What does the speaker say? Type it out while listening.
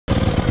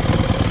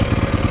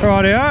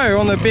Rightio,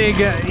 on the big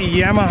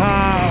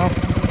Yamaha.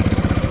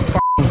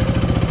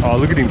 Oh,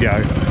 look at him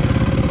go.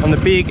 On the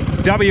big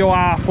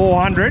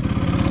WR400.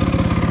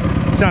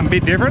 Something a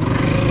bit different.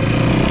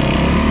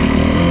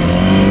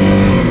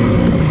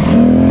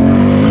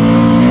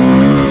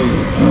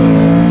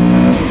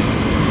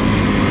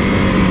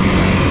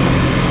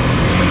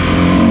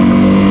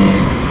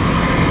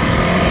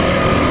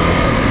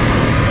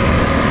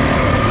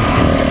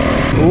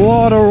 A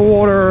lot of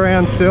water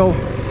around still.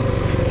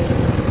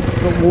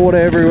 Got water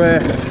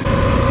everywhere.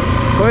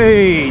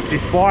 Whee!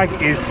 This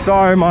bike is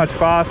so much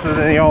faster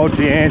than the old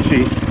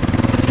Gianchi.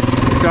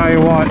 Tell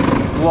you what,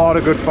 a lot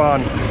of good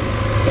fun.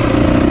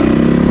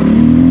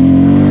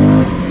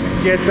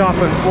 Gets up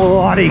and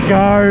bloody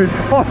goes.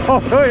 I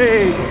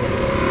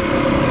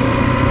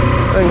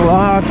think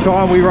last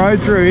time we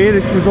rode through here,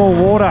 this was all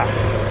water.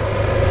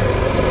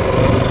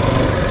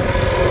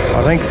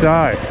 I think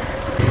so.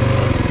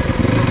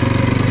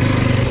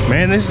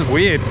 Man, this is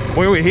weird.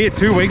 We were here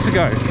 2 weeks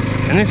ago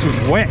and this was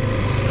wet.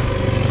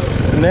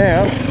 And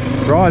now,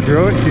 ride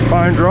through it, she's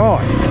bone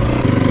dry.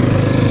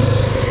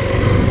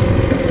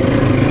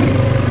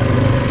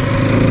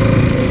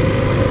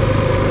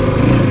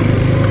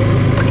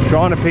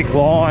 Trying to pick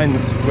lines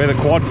where the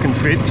quad can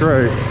fit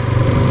through.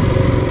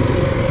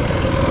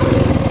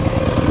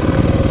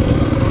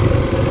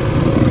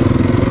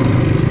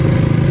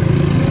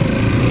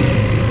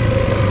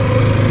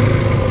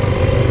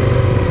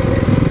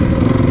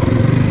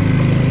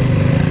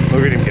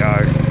 Look at him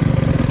go.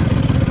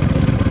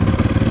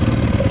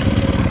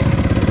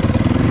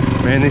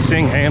 Man, this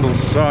thing handles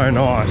so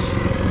nice.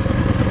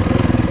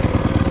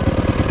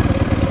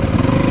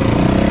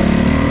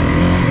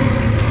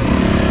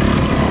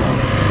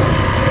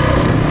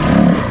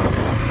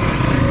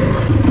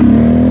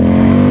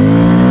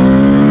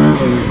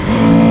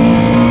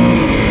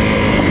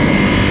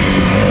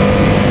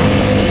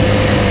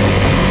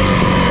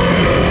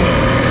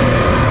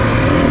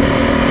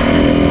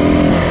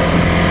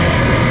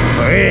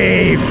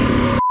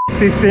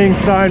 This thing's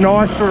so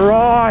nice to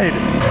ride.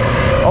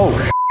 Oh,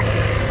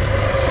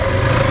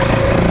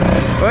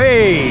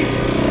 hey,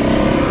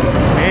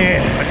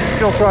 man, I just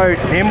feel so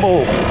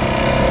nimble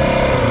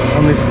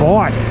on this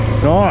bike.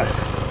 Nice.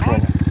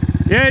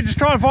 Yeah, just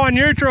try to find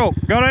neutral.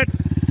 Got it.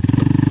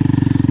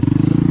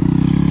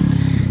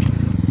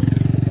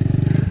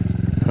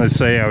 Let's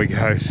see how he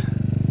goes.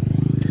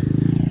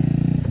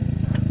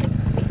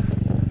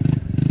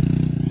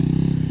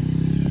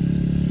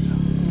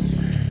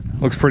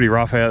 Looks pretty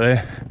rough out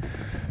there.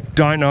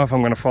 Don't know if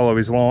I'm going to follow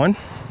his line,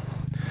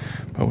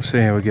 but we'll see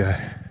how we go.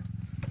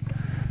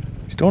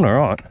 He's doing all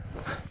right.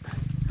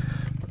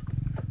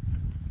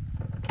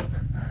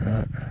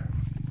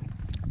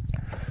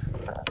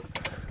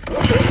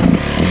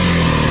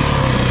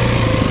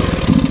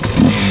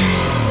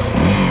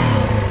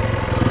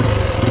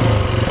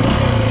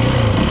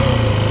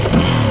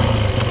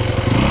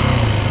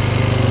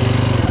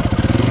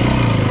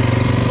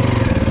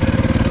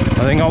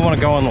 I think I want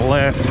to go on the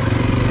left.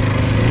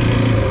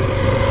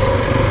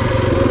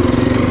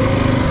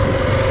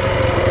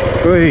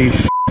 Please.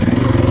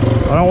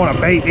 I don't want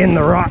to beat in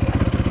the rut.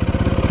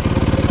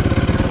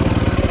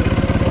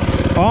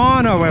 Oh,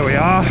 I know where we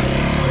are.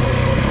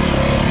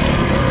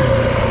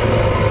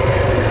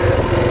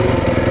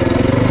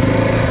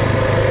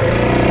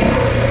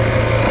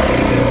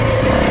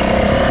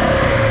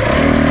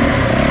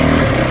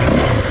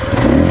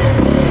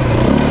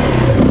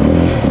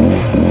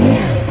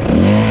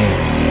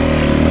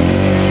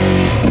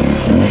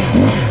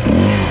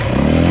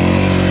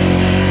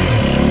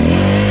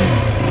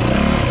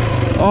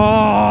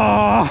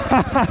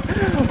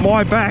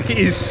 My back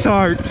is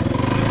soaked.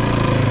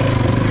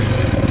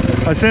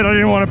 I said I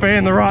didn't want to be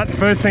in the rut. The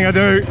first thing I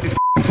do is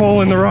fall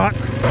in the rut.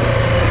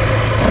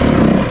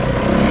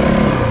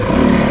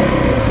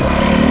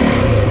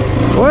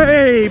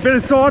 Whee! Bit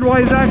of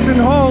sideways action.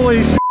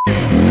 Holy shit.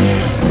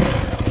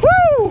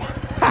 Woo!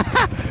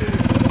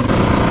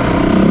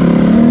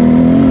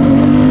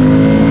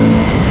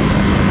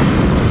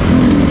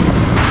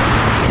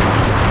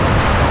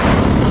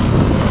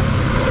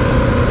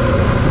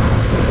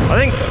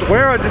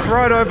 Where I just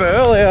rode over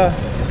earlier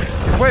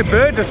is where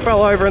Bird just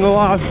fell over in the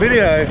last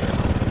video.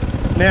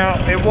 Now,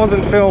 it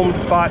wasn't filmed,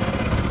 but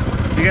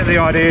you get the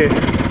idea.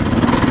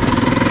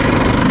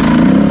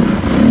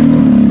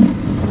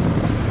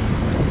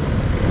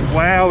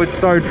 Wow, it's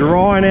so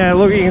dry now.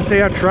 Look, you can see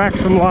our tracks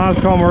from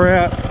last time we were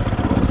out.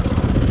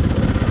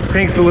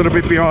 Pink's a little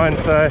bit behind,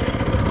 so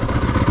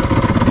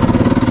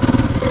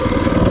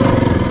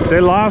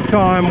last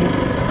time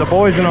the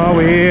boys and I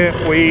were here,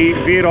 we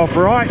veered off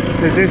right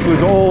because this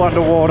was all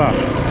underwater.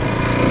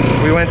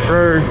 We went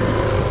through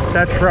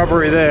that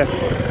shrubbery there,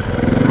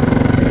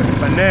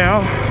 but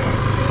now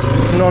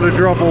not a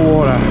drop of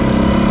water.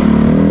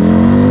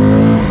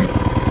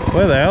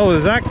 Where the hell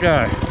does that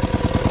go?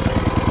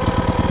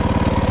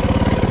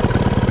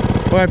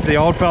 We'll wait for the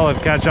old fella to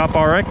catch up,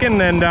 I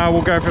reckon, and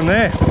we'll go from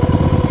there.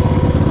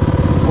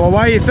 Well,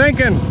 what are you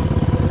thinking?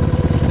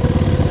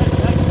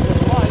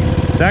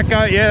 That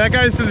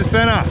goes to the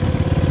centre.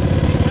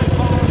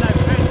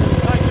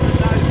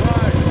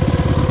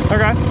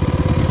 Okay.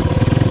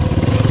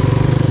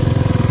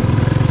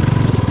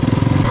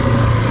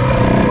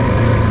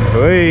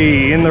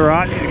 Whee, in the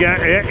rut. He's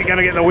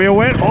gonna get the wheel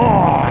wet.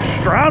 Oh,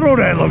 straddled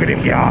it. Look at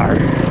him go.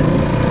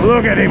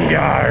 Look at him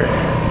go.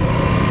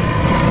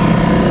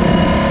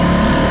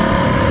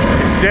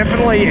 It's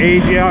definitely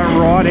easier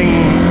riding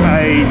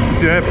a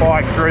dirt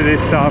bike through this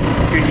stuff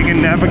because you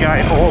can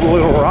navigate all the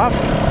little ruts,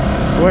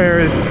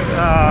 whereas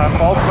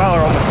old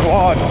fella on the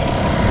quad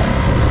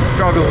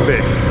struggles a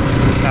bit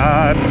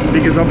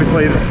because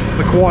obviously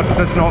the quad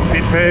does not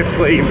fit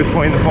perfectly in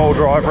between the full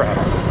drive ruts.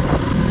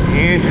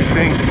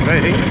 Interesting to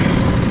see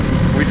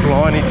which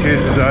line he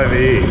chooses over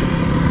here.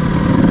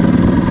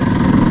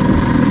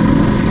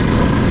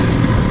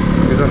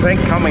 Because I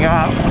think coming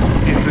up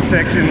is the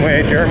section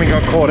where Jeremy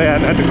got caught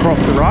out and had to cross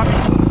the rut.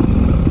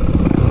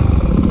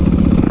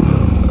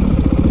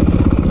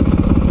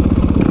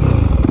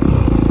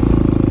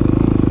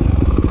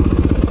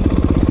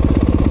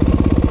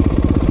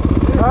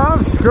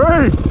 I'm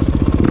screwed!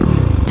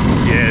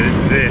 Yeah, this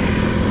is it.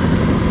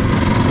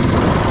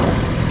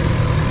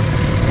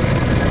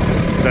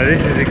 So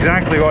this is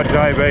exactly what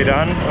JB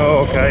done.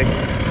 Oh, okay.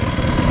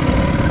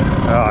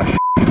 Oh,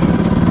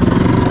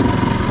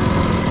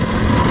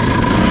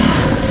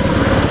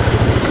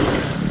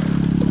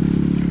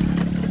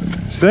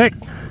 sick.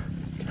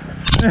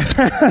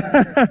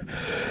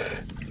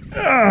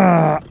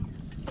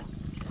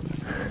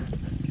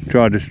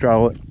 Tried to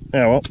straddle it.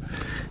 Oh well.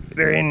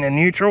 They're in the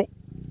neutral.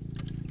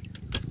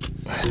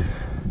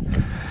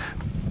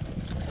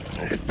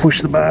 Just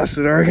push the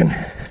bastard, I reckon.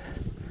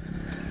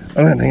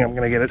 I don't think I'm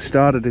going to get it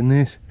started in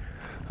this.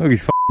 Look,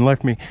 he's f***ing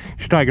left me.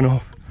 He's taken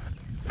off.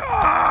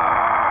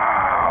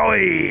 Oh,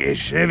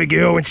 yes. Have a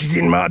girl when she's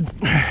in mud.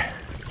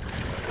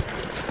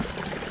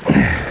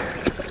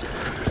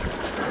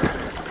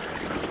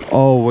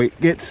 Oh, it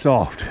gets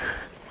soft.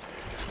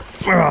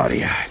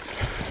 Rightio.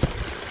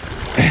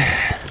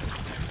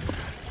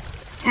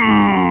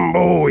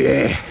 Oh,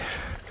 yeah.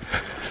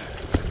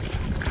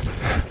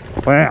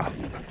 Wow.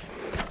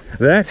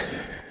 That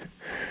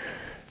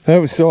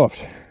was soft.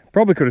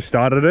 Probably could have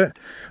started it.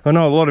 I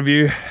know a lot of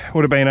you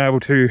would have been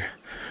able to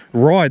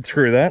ride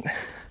through that.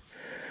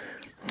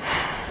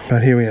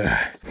 But here we are.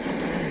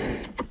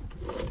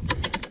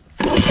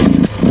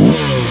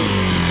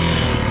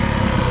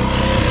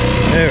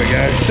 There we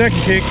go.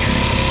 Second kick.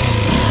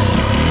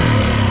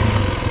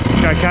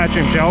 Go catch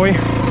him, shall we?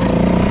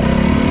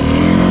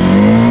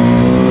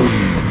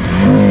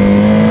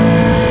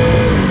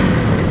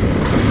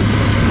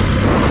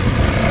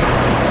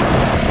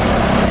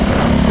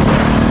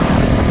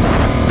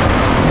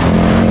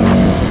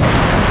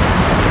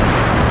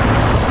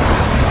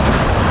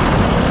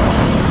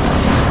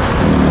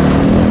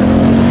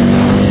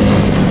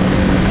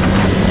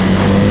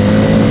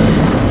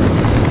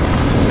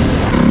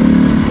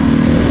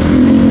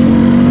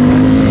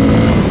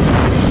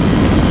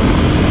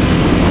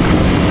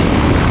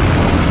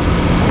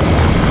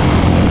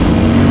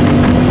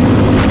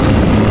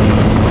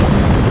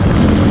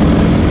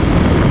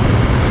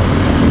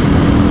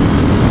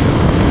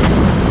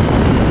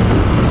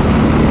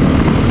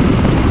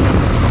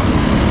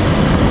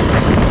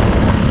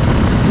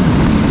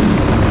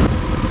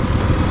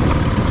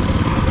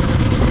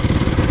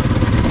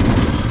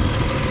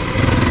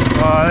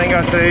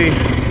 See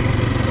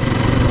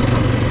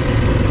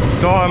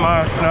tyre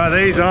marks. No,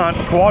 these aren't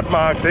quad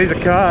marks, these are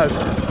cars.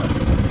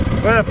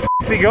 Where the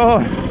f***'s he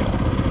gone?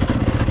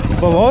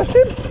 Have I lost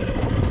him?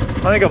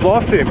 I think I've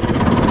lost him.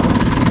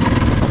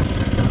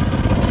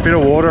 Bit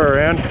of water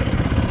around.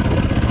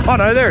 Oh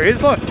no, there he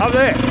is, look, up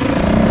there.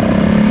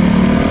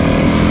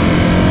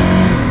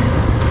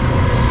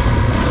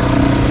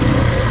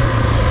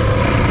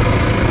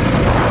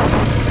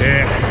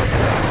 Yeah,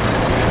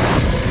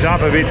 he's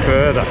up a bit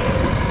further.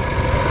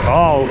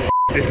 Oh,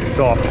 this is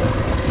soft.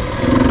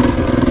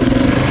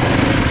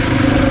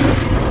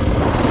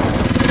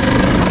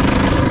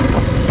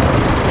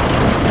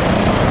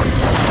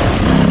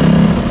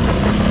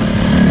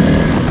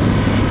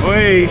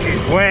 Whee,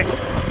 she's wet.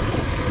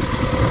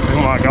 We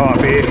might go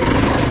up here.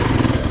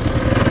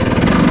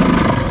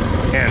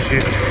 Yeah,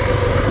 shit.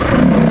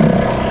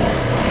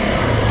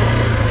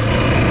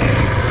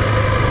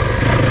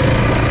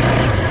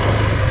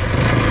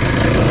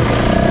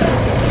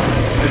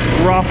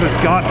 Rough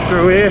as guts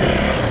through here.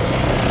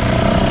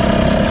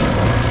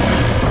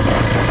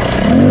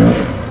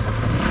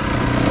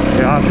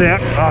 Yeah, arse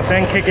out, arse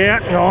in, kick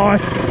out,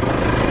 nice.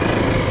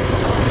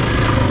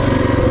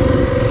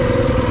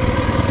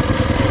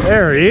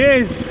 There he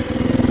is.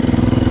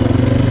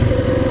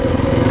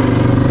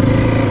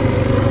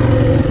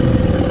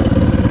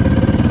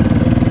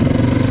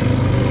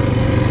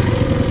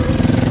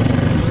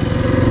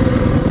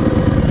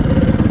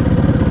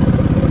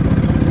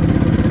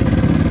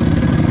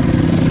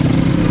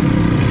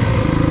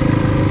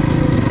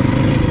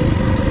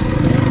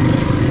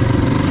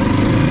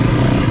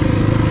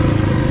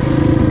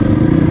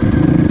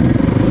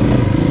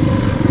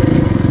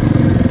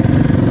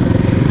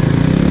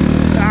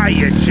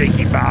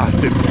 Cheeky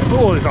bastard.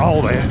 Oh, there's a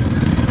hole there.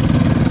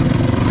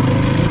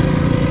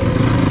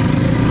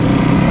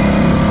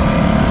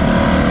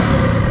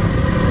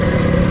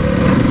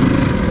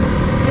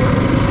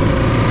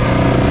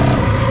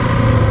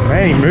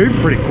 Man, he moved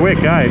pretty quick,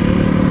 eh?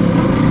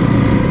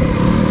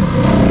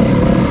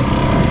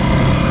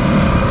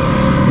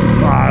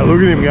 Ah,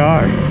 look at him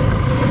go.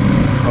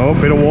 Oh,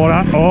 bit of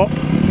water. Oh,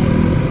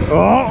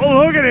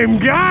 oh, look at him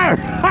go!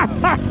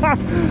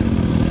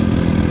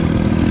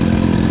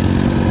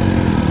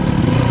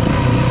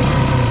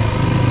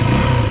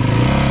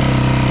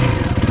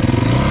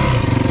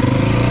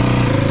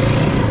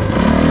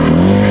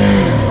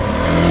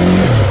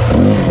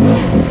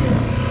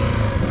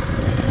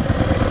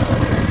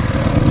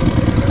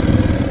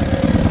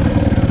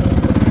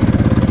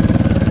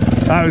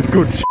 That was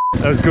good.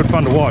 That was good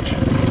fun to watch.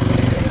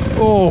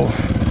 Oh,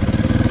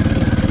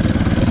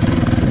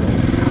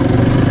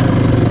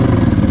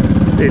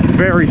 it's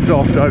very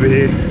soft over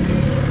here.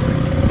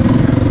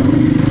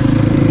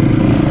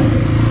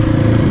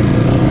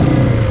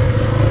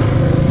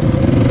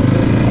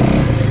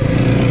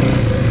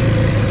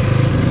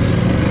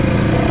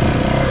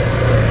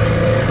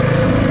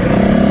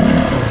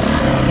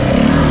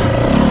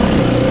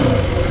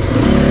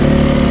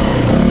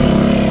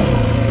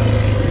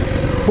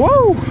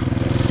 Whoa!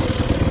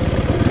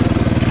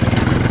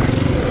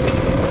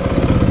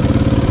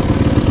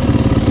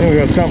 I think we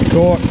got something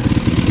caught.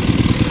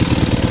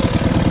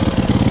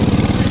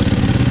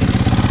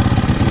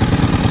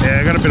 Yeah,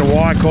 I got a bit of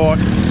wire caught.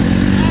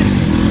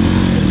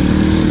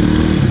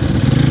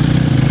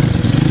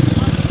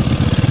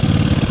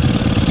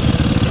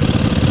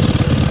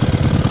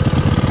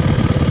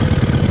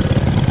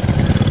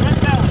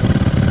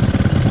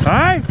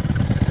 Hey?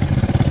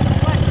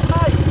 Black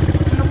snake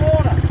in the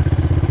water.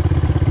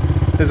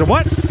 There's a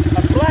what?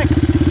 A black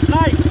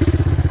snake.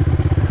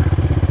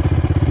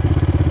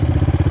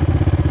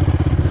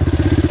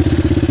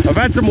 I've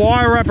had some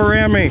wire wrap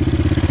around me.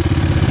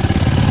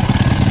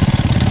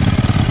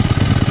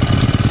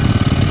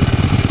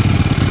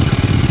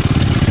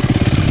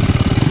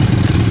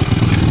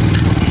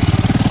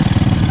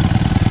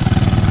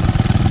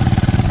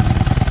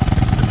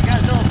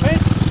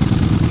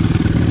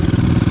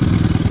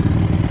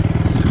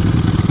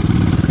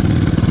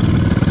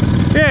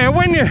 Yeah,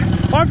 when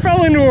I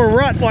fell into a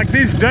rut like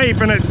this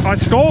deep and I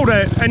stalled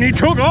it and you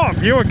took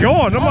off, you were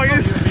gone. I'm like,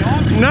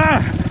 nah,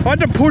 I had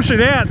to push it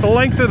out the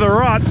length of the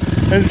rut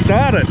and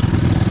start it.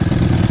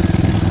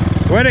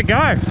 Where'd it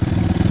go? It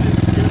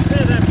was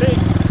there that big.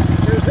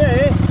 It was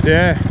there.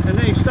 Yeah. And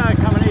then he started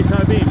coming in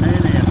so big,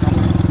 man, there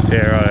somewhere.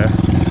 Yeah, right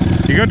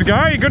there. You good to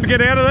go? You good to get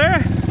out of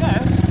there? Yeah.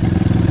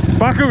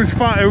 Fuck, it was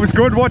fun. It was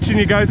good watching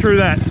you go through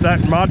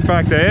that mud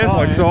back there, oh,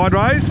 like yeah.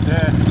 sideways.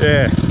 Yeah.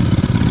 Yeah.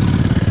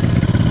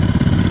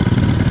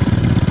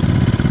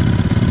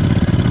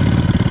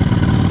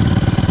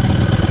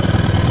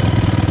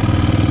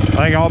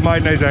 I think old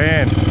mate needs a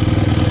hand.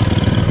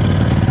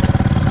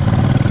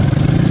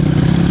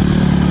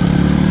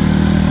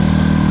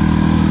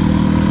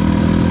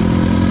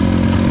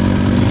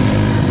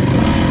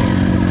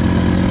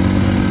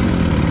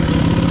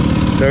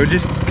 So we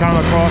just come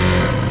across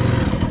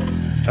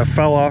a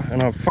fella,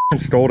 and I fucking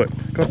stalled it.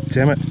 God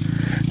damn it.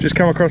 Just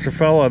come across a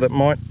fella that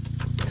might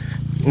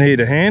need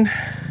a hand.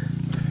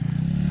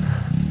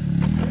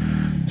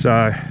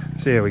 So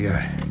here we go.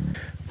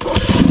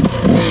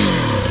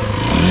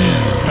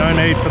 No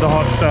need for the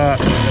hot start.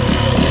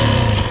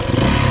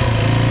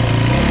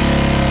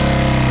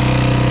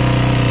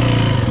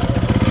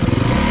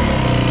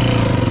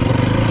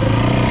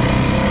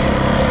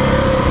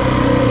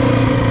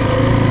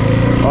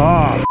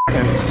 Oh,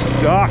 fucking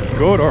stuck.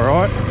 Good,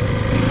 alright.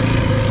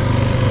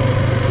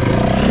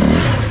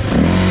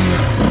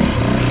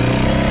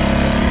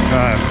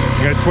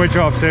 I'm going to switch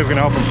off, see if we can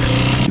help him.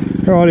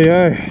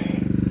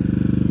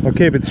 Rightio. I'll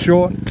keep it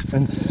short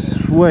and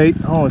sweet.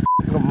 Oh, I've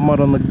got mud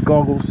on the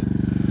goggles.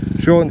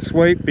 Short and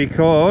sweet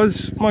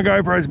because my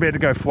GoPro's about to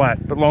go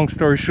flat. But long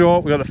story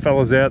short, we got the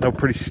fellas out. They were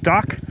pretty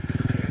stuck.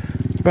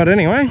 But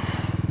anyway,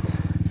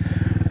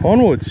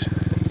 onwards.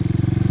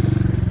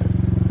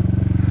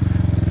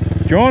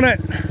 Join it.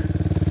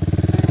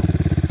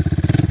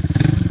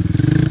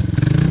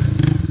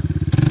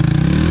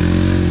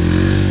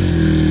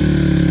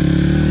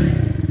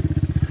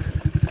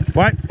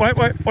 Wait. I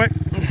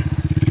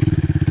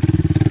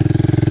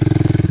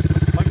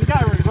can go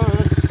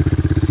reverse.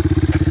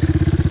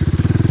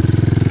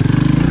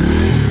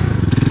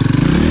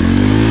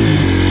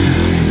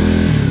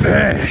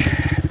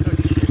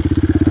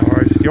 No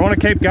worries. Do you want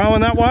to keep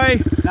going that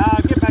way? No,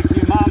 get back to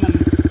your mum and...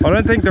 I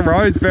don't think the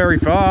road's very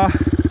far.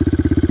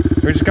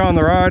 We just go on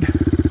the road.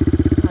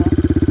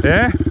 Right.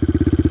 Yeah?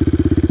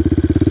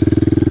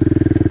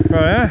 Oh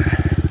yeah.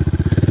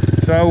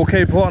 So we'll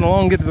keep plodding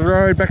along, get to the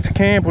road, back to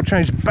camp, we'll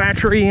change the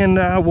battery and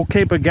we'll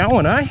keep it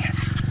going, eh?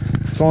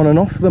 Signing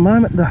off for the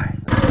moment though.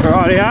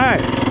 Rightio.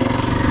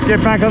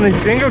 Get back on this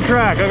single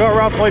track. I've got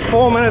roughly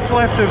 4 minutes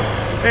left of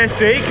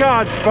SD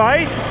card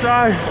space,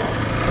 so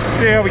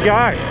see how we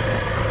go.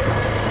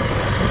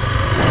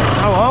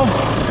 Oh well.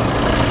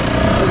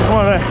 I just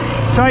want to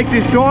take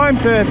this time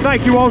to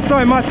thank you all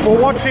so much for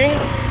watching.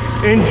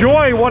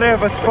 Enjoy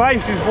whatever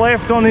space is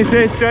left on this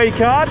SD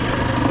card.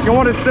 If you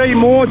want to see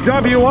more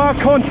WR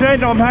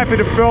content, I'm happy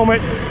to film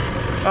it.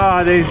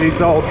 Ah, there's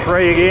this old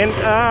tree again.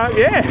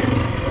 Yeah,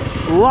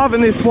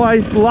 loving this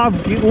place,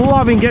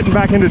 loving getting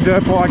back into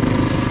dirt bikes.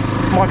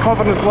 My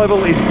confidence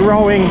level is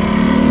growing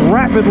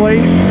rapidly.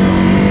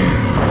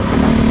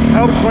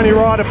 Helps when you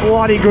ride a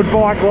bloody good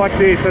bike like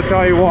this, I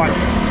tell you what.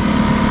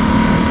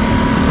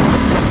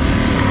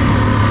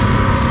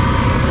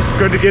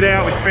 Good to get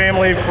out with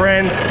family and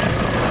friends,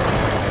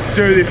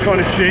 do this kind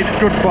of shit, it's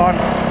good fun.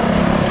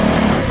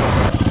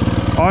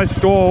 I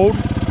stalled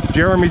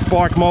Jeremy's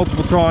bike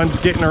multiple times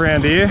getting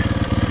around here,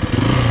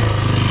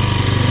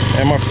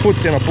 and my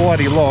foot's in a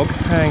bloody log.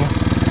 Hang on,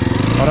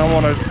 I don't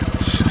want to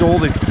stall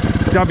this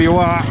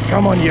WR.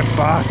 Come on, you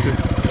bastard.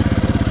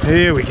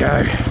 Here we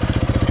go.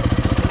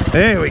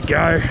 There we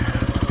go.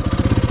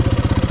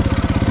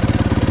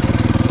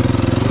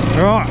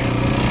 Right,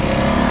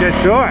 get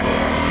to it.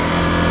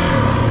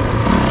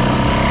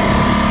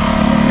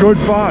 Good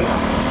fun.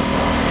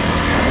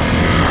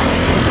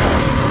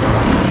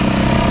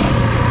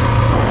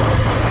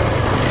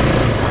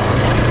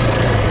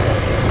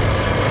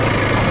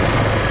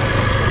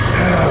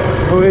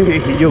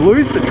 You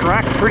lose the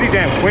track pretty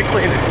damn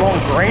quickly in this long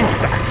green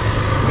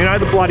stuff. You know,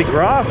 the bloody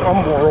grass.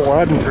 I'm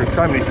riding through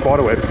so many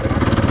spider webs.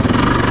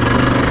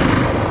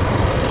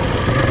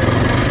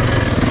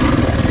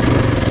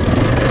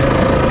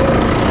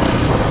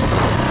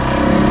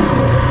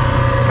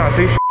 Can't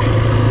see shit.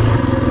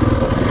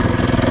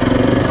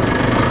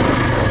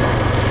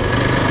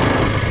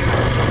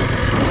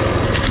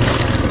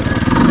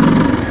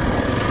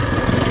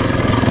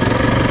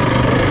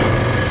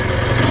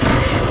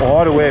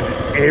 Spider web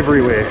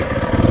everywhere.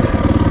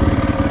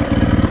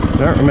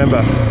 Don't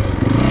remember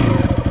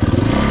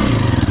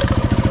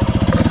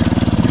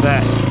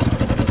that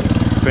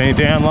being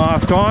down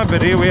last time,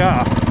 but here we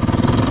are.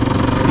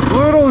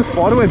 Look at all the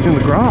spider webs in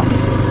the grass.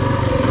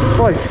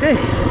 Holy shit.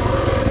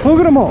 Look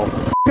at them all.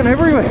 F***ing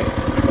everywhere.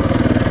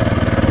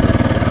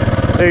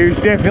 There's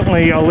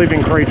definitely a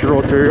living creature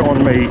or two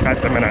on me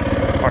at the minute.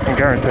 I can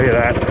guarantee you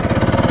that.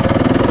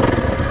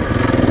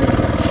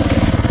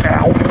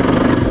 Ow.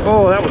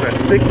 Oh, that was a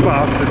thick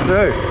bastard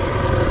too.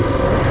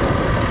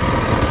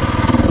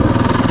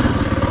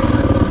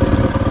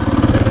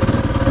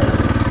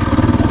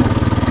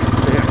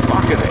 They're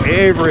fucking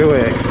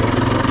everywhere.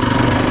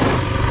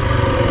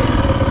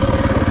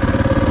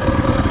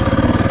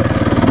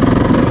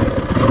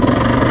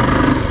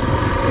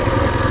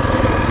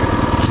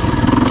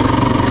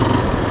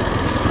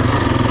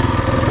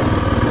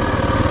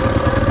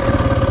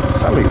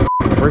 So many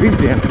trees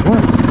down as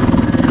well.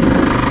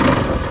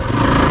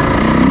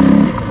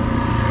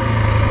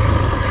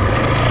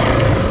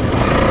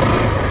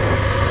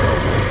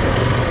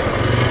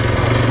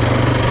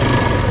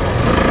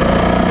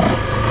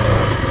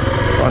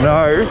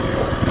 Know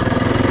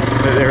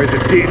that there is a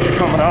ditch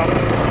coming up.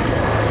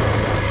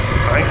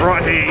 I think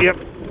right here, yep,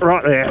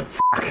 right there.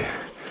 Fuck.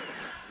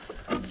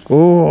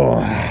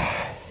 Oh,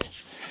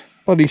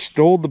 bloody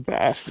stalled the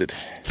bastard.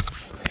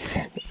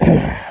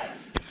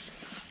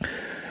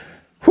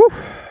 Whew.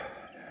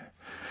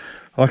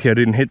 Lucky I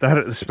didn't hit that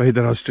at the speed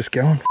that I was just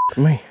going. Fuck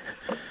me,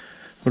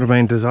 would have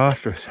been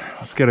disastrous.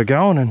 Let's get her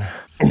going and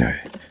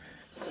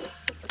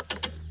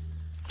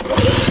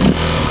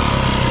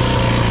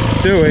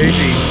too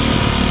easy.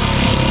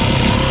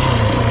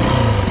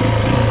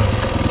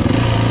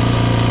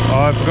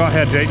 Oh, I forgot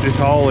how deep this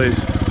hole is.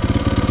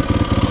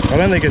 I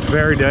don't think it's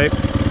very deep.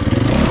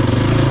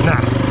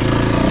 Nah.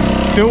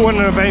 Still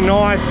wouldn't have been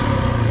nice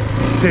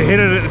to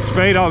hit it at the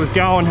speed I was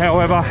going,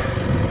 however.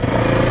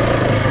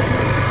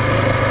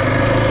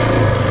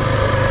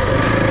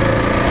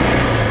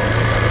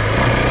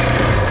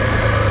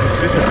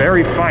 It's just a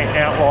very faint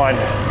outline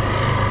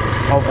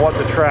of what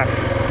the track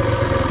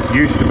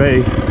used to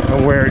be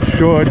and where it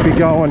should be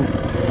going.